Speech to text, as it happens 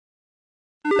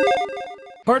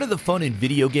Part of the fun in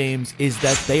video games is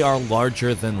that they are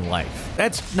larger than life.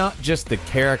 That's not just the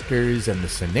characters and the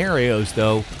scenarios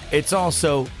though, it's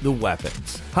also the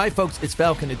weapons. Hi folks, it's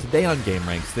Falcon, and today on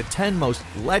gameranx, the 10 most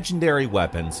legendary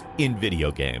weapons in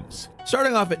video games.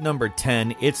 Starting off at number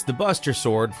 10, it's the Buster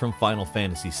Sword from Final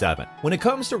Fantasy VII. When it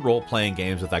comes to role-playing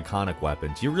games with iconic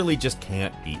weapons, you really just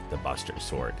can't beat the Buster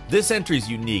Sword. This entry is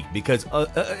unique because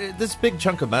this big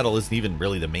chunk of metal isn't even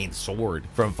really the main sword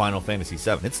from Final Fantasy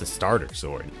VII, it's the starter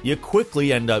sword. You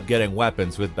quickly end up getting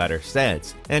weapons with better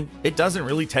stats, and it doesn't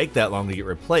really take that long to get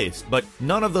replaced, but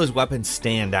none of those weapons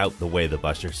stand out the way the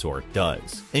Buster Sword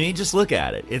does. I mean, just look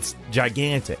at it, it's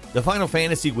gigantic. The Final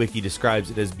Fantasy wiki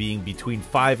describes it as being between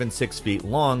 5 and 6 feet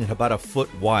long and about a foot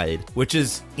wide, which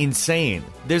is insane.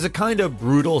 There's a kind of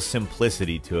brutal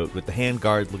simplicity to it, with the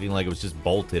handguard looking like it was just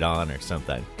bolted on or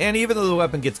something. And even though the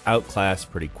weapon gets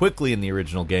outclassed pretty quickly in the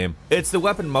original game, it's the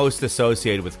weapon most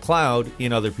associated with Cloud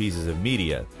in other pieces of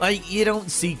media. Like, you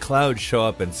don't see Cloud show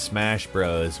up in Smash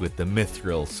Bros. With the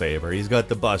Mithril Saber, he's got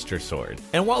the Buster Sword.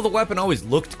 And while the weapon always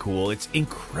looked cool, it's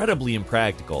incredibly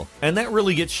impractical. And that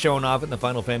really gets shown off in the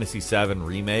Final Fantasy VII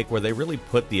Remake, where they really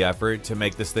put the effort to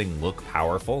make this thing look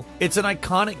powerful. It's an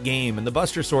iconic game, and the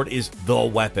Buster Sword is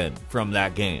the weapon from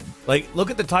that game. Like,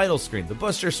 look at the title screen. The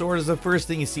Buster Sword is the first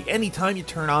thing you see anytime you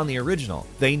turn on the original.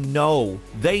 They knew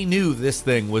this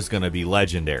thing was gonna be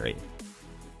legendary.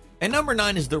 And number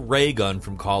 9 is the ray gun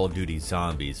from Call of Duty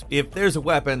Zombies. If there's a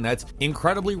weapon that's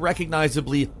incredibly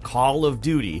recognizably Call of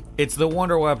Duty, it's the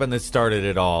wonder weapon that started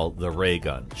it all, the ray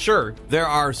gun. Sure, there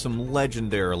are some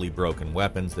legendarily broken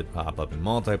weapons that pop up in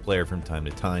multiplayer from time to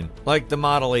time, like the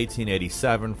Model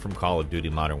 1887 from Call of Duty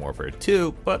Modern Warfare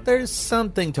 2, but there's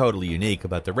something totally unique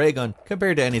about the ray gun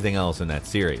compared to anything else in that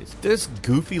series. This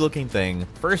goofy looking thing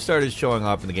first started showing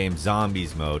up in the game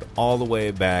Zombies mode all the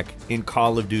way back in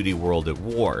Call of Duty World at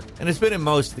War, and it's been in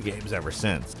most of the games ever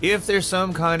since. If there's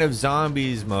some kind of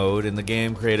Zombies mode in the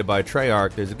game created by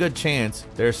Treyarch, there's a good chance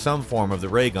there's some form of the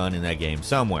ray gun in that game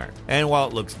somewhere. And while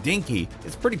it looks dinky,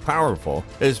 it's pretty powerful,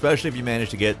 especially if you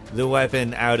manage to get the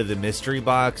weapon out of the mystery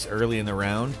box early in the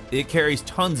round. It carries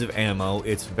tons of ammo,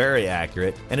 it's very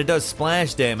accurate, and it does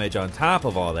splash damage on top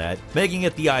of all that, making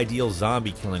it the ideal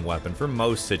zombie killing weapon for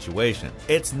most situations.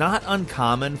 It's not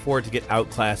uncommon for it to get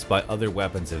outclassed by other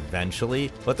weapons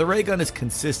eventually, but the ray gun is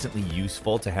consistently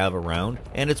useful to have around,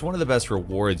 and it's one of the best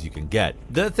rewards you can get.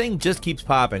 The thing just keeps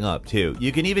popping up too.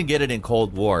 You can even get it in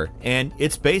Cold War, and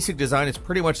its basic design is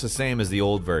pretty much the same as the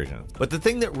old version. But the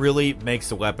thing that really makes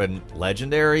the weapon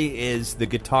legendary is the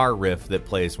guitar riff that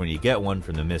plays when you get one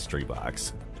from the mystery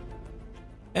box.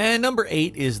 And number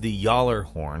 8 is the Yaller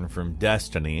Horn from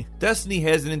Destiny. Destiny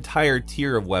has an entire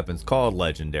tier of weapons called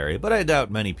legendary, but I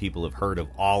doubt many people have heard of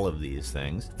all of these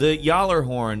things. The Yaller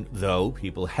Horn, though,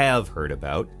 people have heard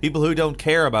about. People who don't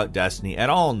care about Destiny at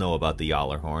all know about the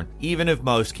Yaller Horn, even if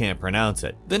most can't pronounce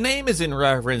it. The name is in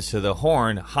reference to the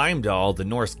horn Heimdall, the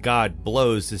Norse god,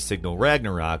 blows to signal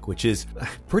Ragnarok, which is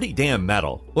pretty damn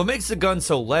metal. What makes the gun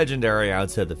so legendary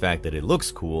outside the fact that it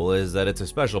looks cool is that it's a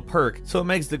special perk, so it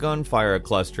makes the gun fire a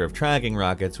cluster of tracking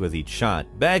rockets with each shot.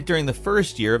 Back during the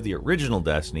first year of the original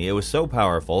Destiny, it was so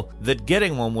powerful that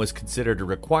getting one was considered a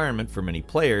requirement for many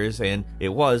players, and it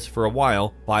was, for a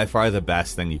while, by far the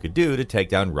best thing you could do to take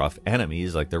down rough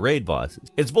enemies like the raid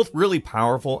bosses. It's both really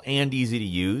powerful and easy to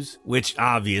use, which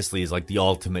obviously is like the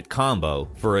ultimate combo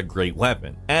for a great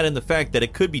weapon. Add in the fact that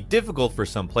it could be difficult for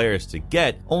some players to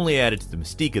get only added to the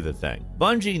mystique of the thing.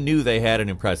 Bungie knew they had an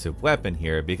impressive weapon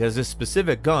here because this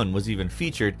specific gun was even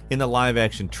featured in the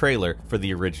live-action trailer for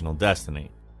the original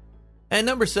Destiny. And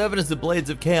number 7 is the Blades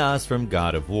of Chaos from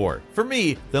God of War. For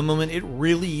me, the moment it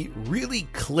really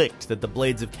clicked that the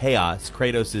Blades of Chaos,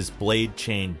 Kratos' blade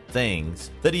chain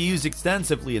things, that he used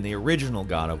extensively in the original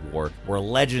God of War, were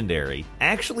legendary,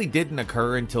 actually didn't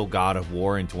occur until God of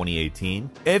War in 2018.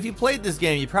 If you played this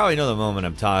game, you probably know the moment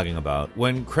I'm talking about.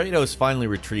 When Kratos finally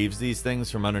retrieves these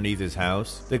things from underneath his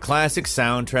house, the classic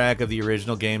soundtrack of the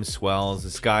original game swells,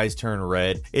 the skies turn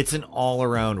red. It's an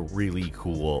all-around really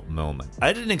cool moment.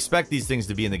 I didn't expect these things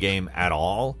to be in the game at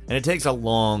all, and it takes a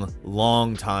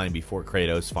long time before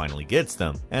Kratos finally gets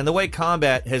them. And the way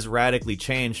combat has radically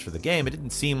changed for the game, it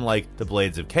didn't seem like the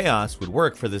Blades of Chaos would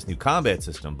work for this new combat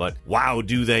system, but wow,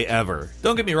 do they ever.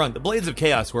 Don't get me wrong, the Blades of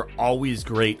Chaos were always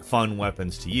great, fun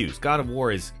weapons to use. God of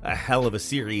War is a hell of a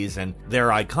series, and they're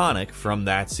iconic from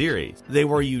that series. They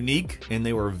were unique, and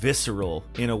they were visceral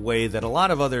in a way that a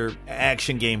lot of other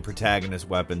action game protagonist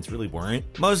weapons really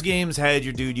weren't. Most games had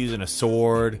your dude using a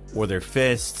sword, or their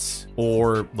fists,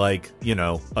 or like, you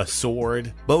know, a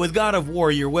sword. But with God of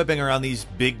War, you're whipping around these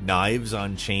big knives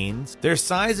on chains. Their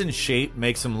size and shape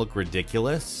makes them look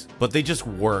ridiculous, but they just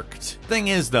worked. Thing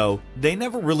is though, they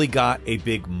never really got a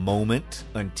big moment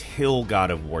until God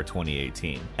of War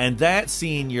 2018. And that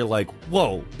scene, you're like,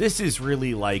 whoa, this is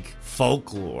really like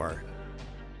folklore.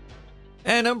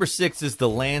 And number 6 is the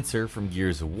Lancer from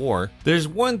Gears of War. There's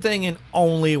one thing and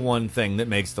only one thing that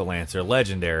makes the Lancer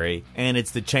legendary, and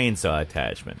it's the chainsaw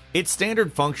attachment. Its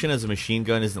standard function as a machine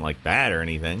gun isn't like bad or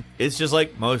anything. It's just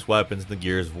like most weapons in the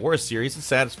Gears of War series. It's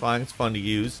satisfying, it's fun to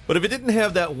use. But if it didn't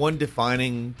have that one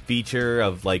defining feature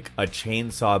of like a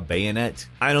chainsaw bayonet,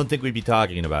 I don't think we'd be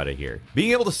talking about it here.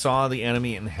 Being able to saw the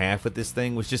enemy in half with this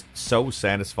thing was just so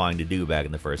satisfying to do back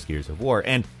in the first Gears of War,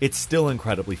 and it's still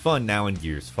incredibly fun now in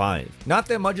Gears 5. Not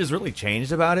that much has really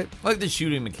changed about it. Like the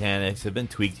shooting mechanics have been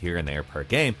tweaked here and there per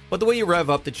game, but the way you rev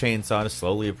up the chainsaw to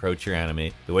slowly approach your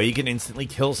enemy, the way you can instantly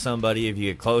kill somebody if you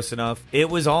get close enough, it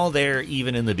was all there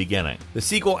even in the beginning. The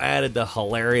sequel added the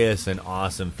hilarious and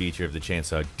awesome feature of the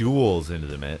chainsaw duels into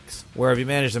the mix, where if you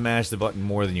managed to mash the button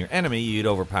more than your enemy, you'd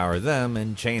overpower them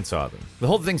and chainsaw them. The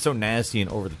whole thing's so nasty and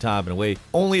over the top in a way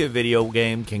only a video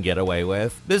game can get away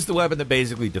with. This is the weapon that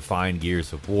basically defined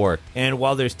Gears of War, and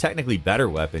while there's technically better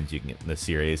weapons you can get in the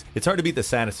series, it's hard to beat the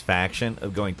satisfaction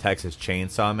of going Texas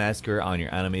Chainsaw Massacre on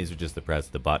your enemies with just the press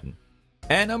of the button.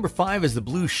 And number 5 is the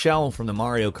blue shell from the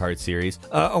Mario Kart series,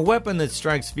 a weapon that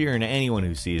strikes fear into anyone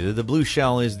who sees it. The blue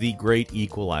shell is the great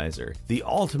equalizer, the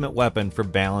ultimate weapon for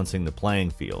balancing the playing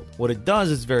field. What it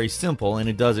does is very simple, and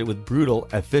it does it with brutal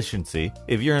efficiency.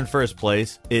 If you're in first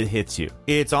place, it hits you.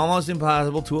 It's almost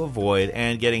impossible to avoid,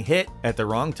 and getting hit at the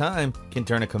wrong time can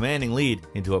turn a commanding lead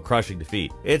into a crushing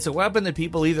defeat. It's a weapon that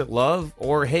people either love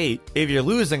or hate. If you're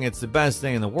losing, it's the best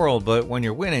thing in the world, but when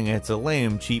you're winning, it's a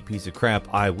lame, cheap piece of crap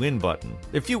I win button.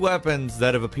 There are few weapons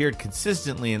that have appeared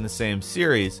consistently in the same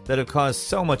series that have caused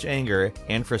so much anger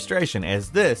and frustration as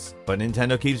this, but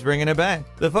Nintendo keeps bringing it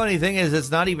back. The funny thing is,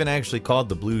 it's not even actually called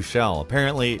the blue shell.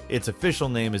 Apparently, its official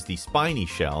name is the spiny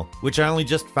shell, which I only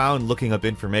just found looking up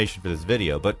information for this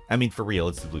video, but I mean for real,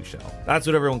 it's the blue shell. That's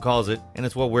what everyone calls it, and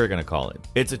it's what we're gonna call it.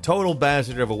 It's a total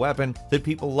bastard of a weapon that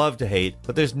people love to hate,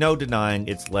 but there's no denying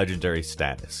its legendary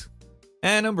status.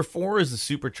 And number 4 is the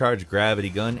supercharged gravity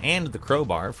gun and the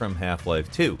crowbar from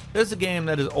Half-Life 2. This is a game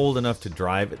that is old enough to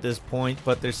drive at this point,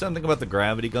 but there's something about the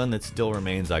gravity gun that still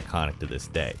remains iconic to this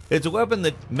day. It's a weapon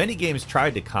that many games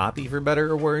tried to copy for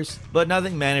better or worse, but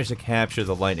nothing managed to capture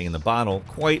the lightning in the bottle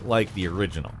quite like the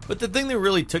original. But the thing that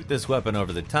really took this weapon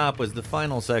over the top was the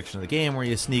final section of the game where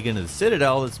you sneak into the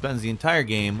Citadel that spends the entire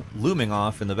game looming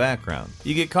off in the background.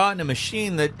 You get caught in a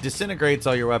machine that disintegrates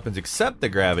all your weapons except the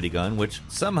gravity gun, which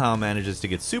somehow manages to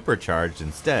get supercharged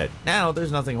instead. Now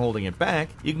there's nothing holding it back.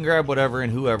 You can grab whatever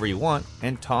and whoever you want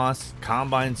and toss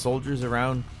combine soldiers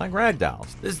around like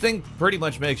ragdolls. This thing pretty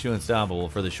much makes you unstoppable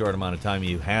for the short amount of time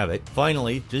you have it.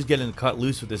 Finally, just getting cut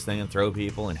loose with this thing and throw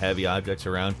people and heavy objects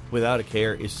around without a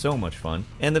care is so much fun.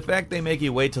 And the fact they make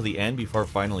you wait till the end before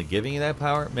finally giving you that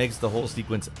power makes the whole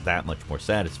sequence that much more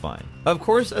satisfying. Of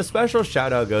course, a special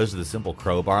shout out goes to the simple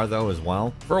crowbar though as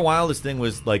well. For a while this thing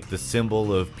was like the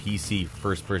symbol of PC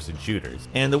first person shooters.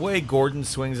 And the way Gordon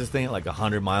swings this thing at like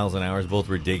 100 miles an hour is both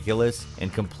ridiculous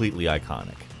and completely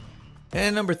iconic.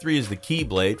 And number 3 is the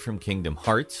Keyblade from Kingdom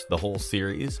Hearts, the whole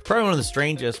series. Probably one of the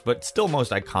strangest, but still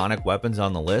most iconic weapons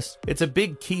on the list. It's a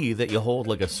big key that you hold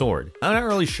like a sword. I'm not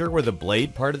really sure where the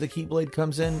blade part of the Keyblade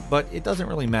comes in, but it doesn't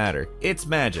really matter. It's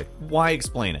magic. Why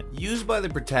explain it? Used by the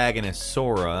protagonist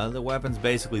Sora, the weapon's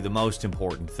basically the most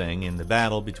important thing in the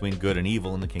battle between good and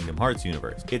evil in the Kingdom Hearts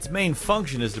universe. Its main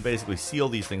function is to basically seal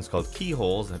these things called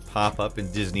keyholes that pop up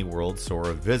in Disney World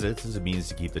Sora visits as a means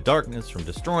to keep the darkness from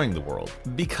destroying the world.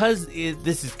 Because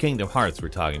this is Kingdom Hearts we're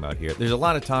talking about here. There's a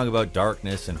lot of talk about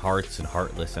darkness and hearts and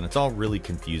heartless, and it's all really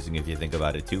confusing if you think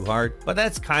about it too hard, but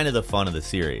that's kind of the fun of the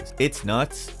series. It's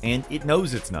nuts, and it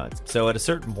knows it's nuts, so at a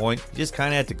certain point, you just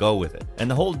kind of have to go with it. And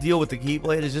the whole deal with the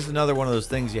Keyblade is just another one of those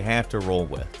things you have to roll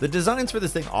with. The designs for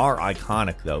this thing are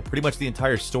iconic though. Pretty much the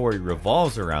entire story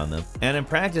revolves around them, and in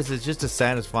practice it's just a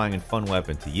satisfying and fun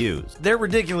weapon to use. They're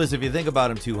ridiculous if you think about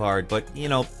them too hard, but you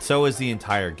know, so is the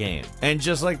entire game. And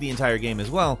just like the entire game as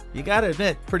well, you gotta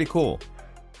admit, pretty cool.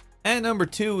 And number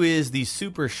 2 is the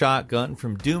Super Shotgun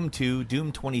from Doom 2,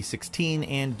 Doom 2016,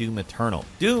 and Doom Eternal.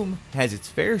 Doom has its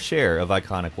fair share of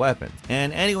iconic weapons,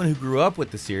 and anyone who grew up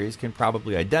with the series can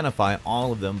probably identify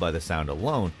all of them by the sound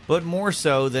alone, but more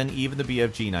so than even the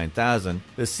BFG 9000,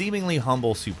 the seemingly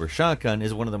humble Super Shotgun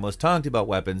is one of the most talked about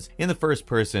weapons in the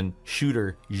first-person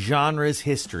shooter genre's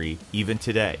history even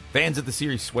today. Fans of the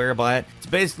series swear by it. It's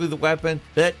basically the weapon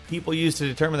that people use to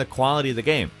determine the quality of the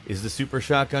game. Is the Super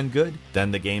Shotgun good?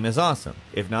 Then the game is awesome.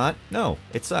 If not, no,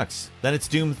 it sucks. Then it's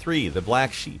Doom 3, the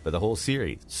black sheep of the whole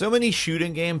series. So many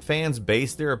shooting game fans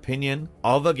base their opinion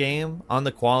of a game on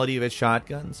the quality of its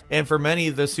shotguns, and for many,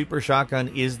 the Super Shotgun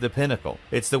is the pinnacle.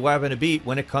 It's the weapon to beat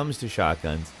when it comes to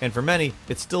shotguns, and for many,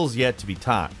 it still's yet to be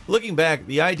topped. Looking back,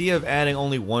 the idea of adding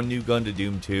only one new gun to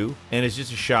Doom 2, and it's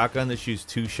just a shotgun that shoots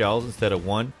 2 shells instead of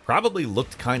 1, probably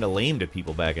looked kinda lame to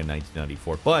people back in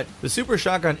 1994, but the Super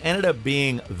Shotgun ended up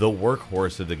being the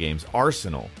workhorse of the game's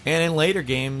arsenal. And in later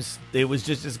games, it was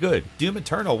just as good. Doom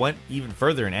Eternal went even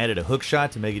further and added a hook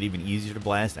shot to make it even easier to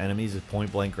blast enemies at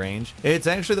point blank range. It's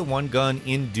actually the one gun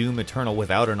in Doom Eternal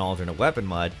without an alternate weapon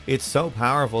mod. It's so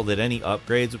powerful that any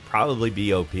upgrades would probably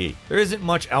be OP. There isn't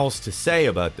much else to say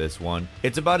about this one.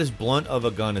 It's about as blunt of a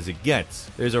gun as it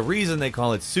gets. There's a reason they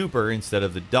call it Super instead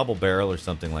of the double barrel or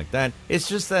something like that. It's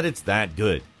just that it's that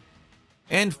good.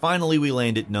 And finally, we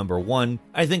land at number 1,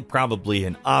 I think probably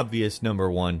an obvious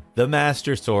number 1, the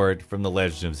Master Sword from the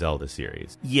Legend of Zelda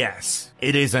series. Yes,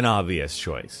 it is an obvious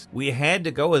choice. We had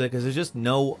to go with it because there's just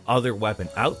no other weapon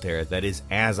out there that is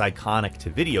as iconic to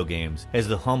video games as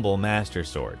the humble Master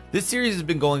Sword. This series has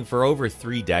been going for over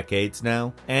 3 decades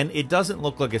now, and it doesn't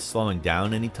look like it's slowing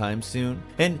down anytime soon.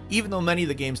 And even though many of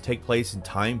the games take place in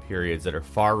time periods that are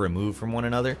far removed from one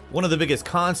another, one of the biggest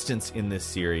constants in this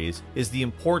series is the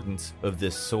importance of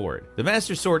this sword. The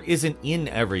Master Sword isn't in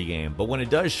every game, but when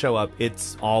it does show up,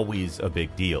 it's always a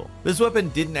big deal. This weapon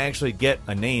didn't actually get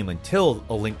a name until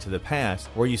A Link to the Past,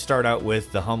 where you start out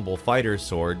with the humble fighter's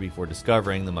sword before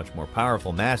discovering the much more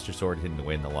powerful Master Sword hidden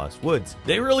away in the Lost Woods.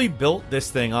 They really built this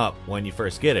thing up when you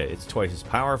first get it. It's twice as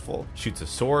powerful, shoots a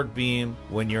sword beam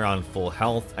when you're on full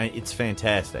health, and it's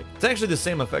fantastic. It's actually the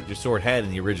same effect your sword had in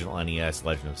the original NES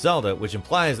Legend of Zelda, which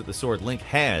implies that the sword Link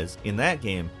has in that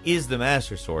game is the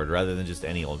Master Sword rather than just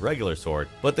any old regular sword,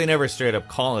 but they never straight up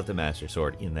call it the Master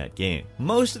Sword in that game.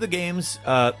 Most of the games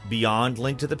beyond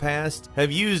Link to the Past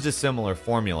have used a similar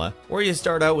formula, where you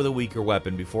start out with a weaker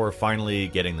weapon before finally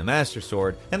getting the Master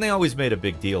Sword, and they always made a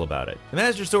big deal about it. The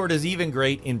Master Sword is even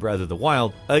great in Breath of the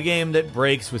Wild, a game that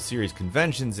breaks with series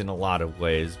conventions in a lot of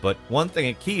ways, but one thing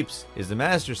it keeps is the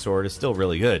Master Sword is still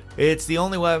really good. It's the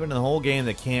only weapon in the whole game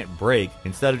that can't break.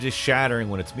 Instead of just shattering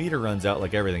when its meter runs out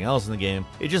like everything else in the game,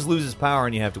 it just loses power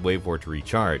and you have to wait for it to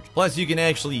recharge. Plus, you can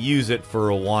actually use it for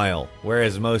a while,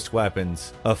 whereas most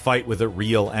weapons, a fight with a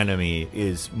real enemy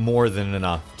is more than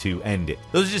enough to end it.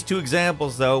 Those are just 2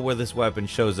 examples, though, where this weapon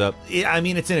shows up. I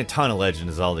mean, it's in a ton of Legend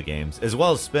of Zelda games, as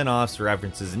well as spin-offs,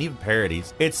 references, and even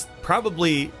parodies. It's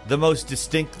probably the most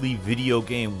distinctly video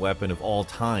game weapon of all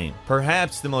time,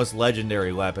 perhaps the most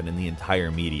legendary weapon in the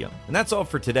entire medium. And that's all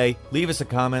for today. Leave us a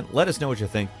comment, let us know what you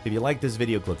think. If you like this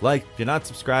video, click like. If you're not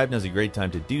subscribed, now's a great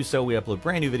time to do so. We upload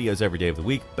brand new videos every day of the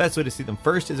week. Best way to see them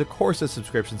first is, of course, a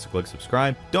subscription, so click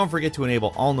subscribe. Don't forget to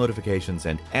enable all notifications,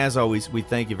 and as always, we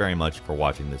thank you very much for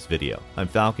watching this video. I'm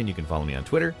Falcon. You can follow me on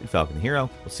Twitter at Falcon the Hero.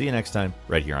 We'll see you next time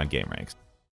right here on GameRanx.